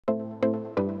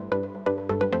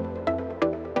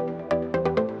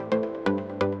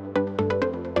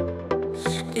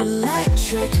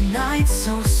Electric nights,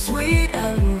 so sweet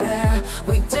and rare.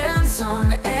 We dance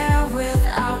on air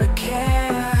without a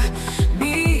care.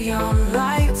 Neon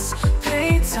lights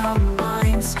paint our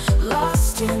minds,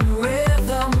 lost in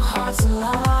rhythm, hearts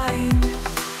aligned.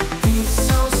 Beats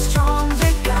so strong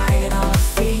they guide our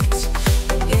feet.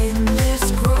 In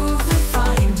this groove we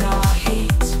find our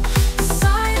heat.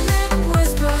 Silent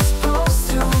whispers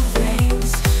pulse through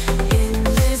veins. In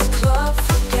this club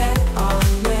forget our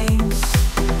names.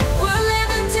 We're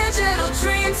living digital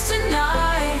dreams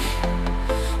tonight.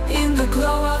 In the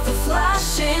glow of the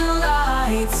flashing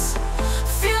lights.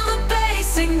 Feel the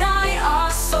bass ignite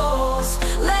our souls.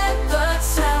 Let the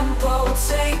tempo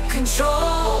take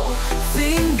control.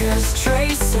 Fingers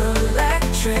trace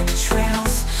electric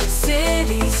trails.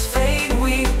 Cities fade,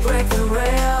 we break the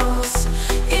rails.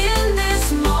 In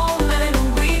this moment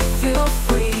we feel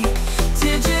free.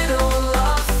 Digital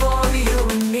love for you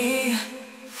and me.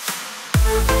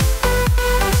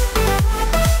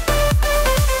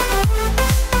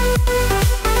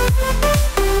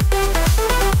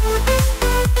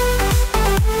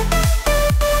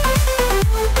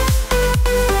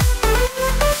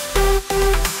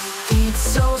 Beats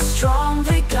so strong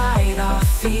they guide our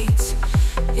feet.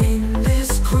 In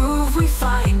this groove we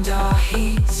find our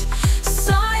heat.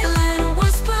 Silent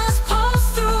whispers pulse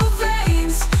through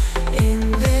veins.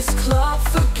 In this club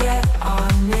forget our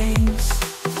names.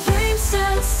 Flames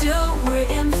stand still, we're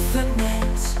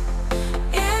infinite.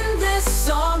 In this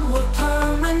song we're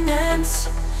permanent.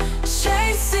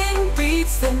 Chasing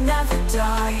beats that never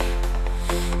die.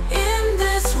 In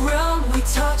this realm we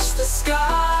touch the sky.